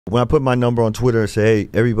when I put my number on Twitter and say, hey,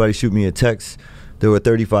 everybody shoot me a text, there were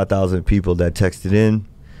 35,000 people that texted in.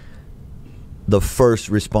 The first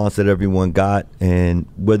response that everyone got, and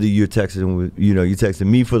whether you're texting, you texting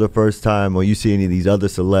me for the first time or you see any of these other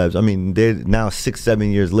celebs, I mean, they're now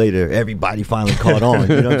 6-7 years later, everybody finally caught on,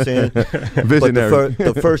 you know what I'm saying? Visionary.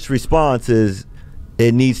 But the first response is,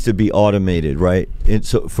 it needs to be automated, right? And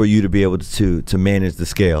so for you to be able to manage the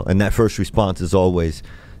scale. And that first response is always,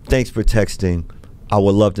 thanks for texting. I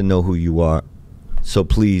would love to know who you are. So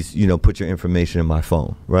please, put your information in my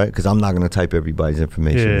phone, right? Because I'm not going to type everybody's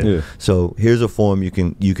information. Yeah. So here's a form you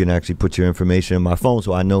can actually put your information in my phone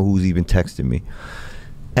so I know who's even texting me.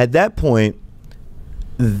 At that point,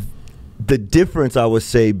 the difference, I would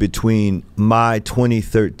say, between my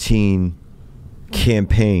 2013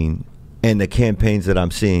 campaign and the campaigns that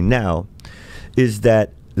I'm seeing now is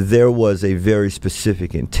that there was a very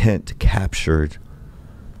specific intent captured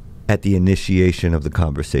at the initiation of the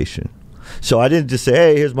conversation. So I didn't just say,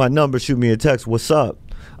 hey, here's my number, shoot me a text, what's up?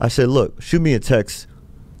 I said, look, shoot me a text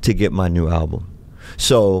to get my new album.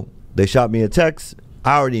 So they shot me a text.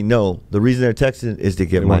 I already know the reason they're texting is to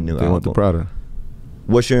get my new album. They want the product.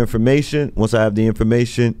 What's your information? Once I have the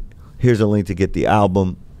information, here's a link to get the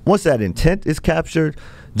album. Once that intent is captured,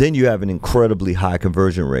 then you have an incredibly high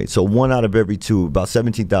conversion rate. So 1 out of every 2, about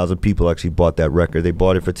 17,000 people actually bought that record. They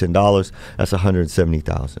bought it for $10. That's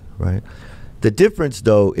 170,000, right? The difference,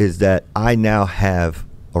 though, is that I now have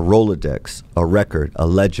a Rolodex, a record, a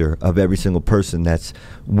ledger of every single person that's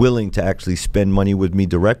willing to actually spend money with me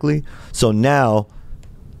directly. So now,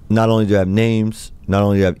 not only do I have names, not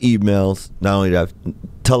only do I have emails, not only do I have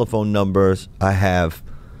telephone numbers, I have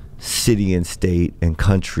city and state and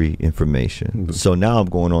country information. So now I'm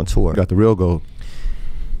going on tour. Got the real gold.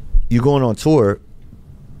 You're going on tour.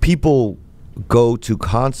 People go to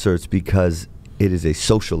concerts because it is a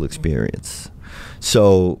social experience.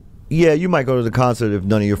 So yeah, you might go to the concert if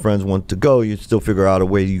none of your friends want to go. You still figure out a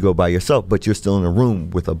way you go by yourself, but you're still in a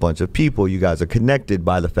room with a bunch of people. You guys are connected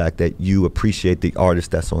by the fact that you appreciate the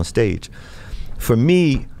artist that's on stage. For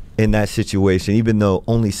me, in that situation, even though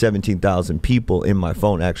only 17,000 people in my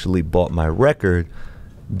phone actually bought my record,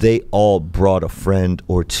 they all brought a friend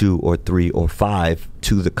or 2 or 3 or 5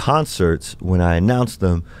 to the concerts. When I announced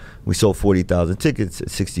them, we sold 40,000 tickets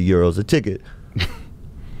at 60 euros a ticket.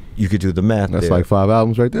 You could do the math. That's there. like 5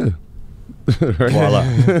 albums right there. Voila.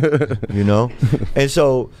 And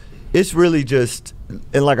so it's really just,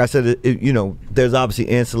 and like I said, there's obviously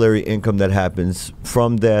ancillary income that happens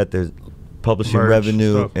from that. There's publishing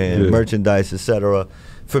revenue stuff, and merchandise, etc.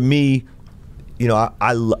 For me,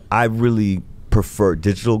 I really prefer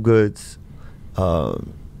digital goods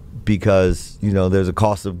because there's a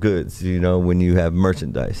cost of goods when you have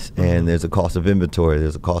merchandise, and there's a cost of inventory,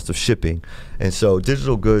 there's a cost of shipping, and so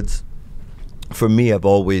digital goods for me have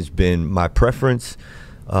always been my preference,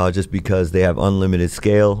 just because they have unlimited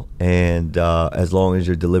scale, and as long as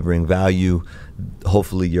you're delivering value,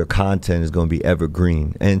 hopefully your content is going to be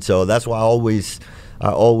evergreen. And so that's why I always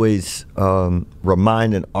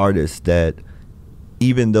remind an artist that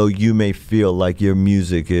even though you may feel like your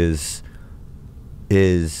music is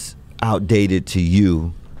outdated to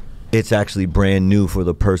you, it's actually brand new for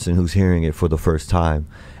the person who's hearing it for the first time.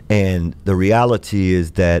 And the reality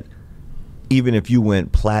is that even if you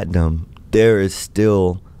went platinum, there is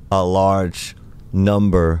still a large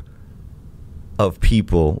number of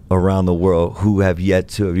people around the world who have yet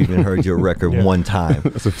to have even heard your record one time.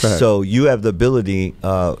 That's a fact. So you have the ability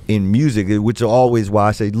in music, which is always why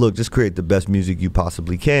I say, look, just create the best music you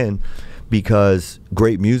possibly can, because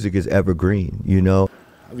great music is evergreen,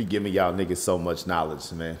 I be giving y'all niggas so much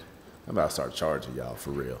knowledge, man. I'm about to start charging y'all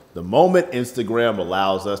for real. The moment Instagram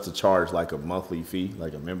allows us to charge like a monthly fee,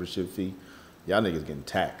 like a membership fee, y'all niggas getting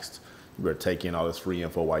taxed. You better take in all this free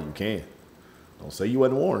info while you can. Don't say you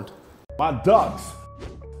wasn't warned. My ducks,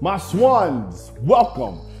 my swans,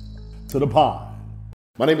 welcome to the pond.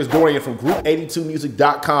 My name is Dorian from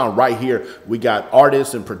Group82music.com. Right here, we got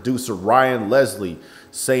artist and producer Ryan Leslie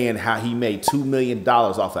saying how he made $2 million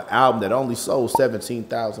off an album that only sold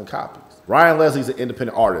 17,000 copies. Ryan Leslie's an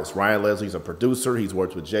independent artist. Ryan Leslie's a producer. He's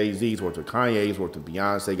worked with Jay-Z, he's worked with Kanye, he's worked with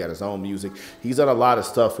Beyonce, got his own music. He's done a lot of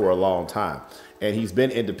stuff for a long time. And he's been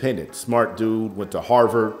independent. Smart dude, went to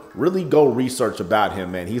Harvard. Really go research about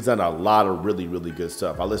him, man. He's done a lot of really, really good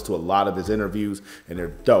stuff. I listened to a lot of his interviews, and they're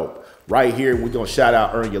dope. Right here, we're going to shout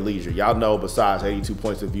out Earn Your Leisure. Y'all know, besides 82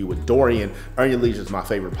 Points of View with Dorian, Earn Your Leisure is my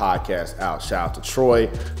favorite podcast out. Shout out to Troy.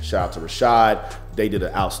 Shout out to Rashad. They did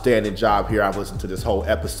an outstanding job here. I've listened to this whole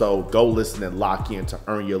episode. Go listen and lock in to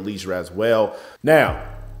Earn Your Leisure as well. Now,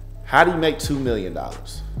 how do you make $2 million?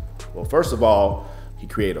 Well, first of all, he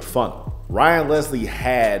created a funnel. Ryan Leslie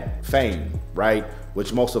had fame, right?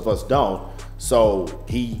 Which most of us don't. So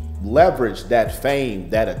he leveraged that fame,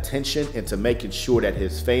 that attention, into making sure that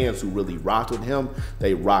his fans who really rocked with him,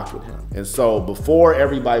 they rocked with him. And so before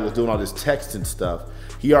everybody was doing all this texting stuff,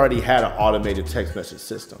 he already had an automated text message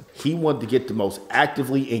system. He wanted to get the most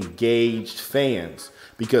actively engaged fans,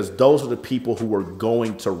 because those are the people who are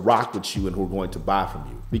going to rock with you and who are going to buy from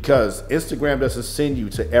you. Because Instagram doesn't send you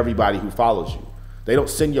to everybody who follows you. They don't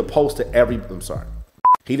send you a post to I'm sorry.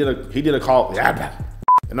 He did a call.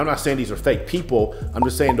 And I'm not saying these are fake people. I'm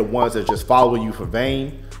just saying the ones that just follow you for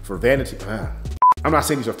vanity. I'm not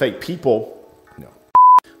saying these are fake people. No.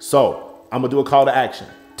 So I'm gonna do a call to action.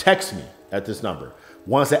 Text me at this number.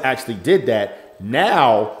 Ones that actually did that,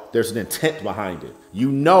 now there's an intent behind it.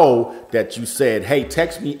 You know that you said, hey,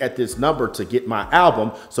 text me at this number to get my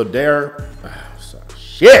album. So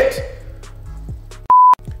shit.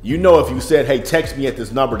 You know, if you said, hey, text me at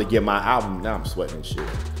this number to get my album, now I'm sweating and shit.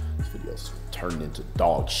 This video's turned into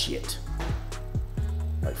dog shit.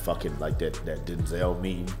 Like fucking like that Denzel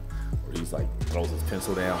meme where he's like throws his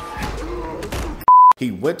pencil down. He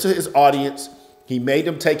went to his audience. He made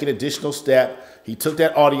them take an additional step. He took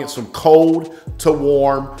that audience from cold to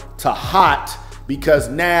warm to hot, because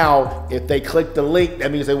now if they click the link,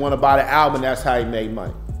 that means they want to buy the album. That's how he made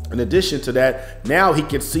money. In addition to that, now he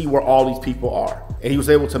can see where all these people are. And he was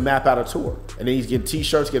able to map out a tour. And then he's getting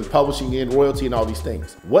t-shirts, getting publishing, getting royalty, and all these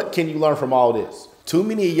things. What can you learn from all this? Too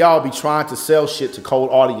many of y'all be trying to sell shit to cold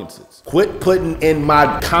audiences. Quit putting in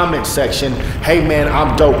my comment section, hey man,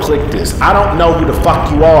 I'm dope, click this. I don't know who the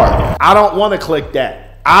fuck you are. I don't want to click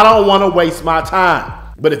that. I don't want to waste my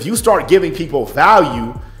time. But if you start giving people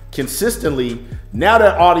value consistently, now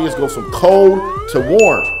that audience goes from cold to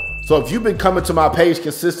warm. So if you've been coming to my page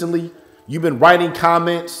consistently, you've been writing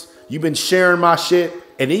comments, you've been sharing my shit,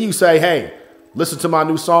 and then you say, hey, listen to my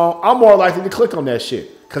new song, I'm more likely to click on that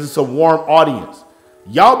shit because it's a warm audience.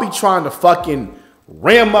 Y'all be trying to fucking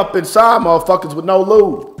ram up inside motherfuckers with no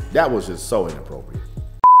lube. That was just so inappropriate.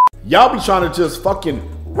 Y'all be trying to just fucking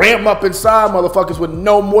ram up inside motherfuckers with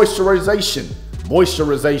no moisturization.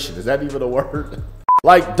 Moisturization, is that even a word?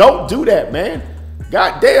 Like, don't do that, man.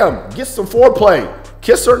 God damn, get some foreplay.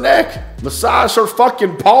 Kiss her neck, massage her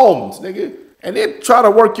fucking palms, nigga. And then try to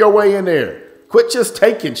work your way in there. Quit just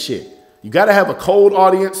taking shit. You gotta have a cold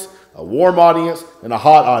audience, a warm audience, and a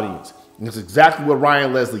hot audience. And that's exactly what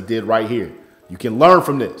Ryan Leslie did right here. You can learn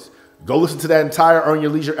from this. Go listen to that entire Earn Your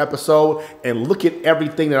Leisure episode and look at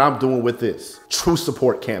everything that I'm doing with this true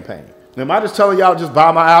support campaign. Am I just telling y'all just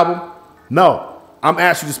buy my album? No. I'm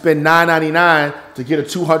asking you to spend $9.99 to get a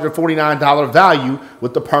 $249 value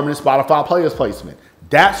with the permanent Spotify Players placement.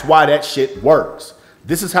 That's why that shit works.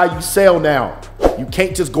 This is how you sell now. You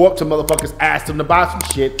can't just go up to motherfuckers, ask them to buy some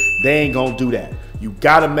shit. They ain't gonna do that. You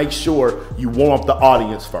gotta make sure you warm up the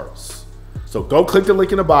audience first. So go click the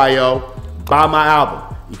link in the bio, buy my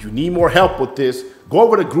album. If you need more help with this, go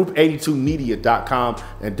over to group82media.com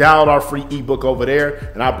and download our free ebook over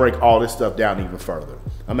there, and I'll break all this stuff down even further.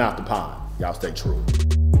 I'm out the pond. Y'all stay true.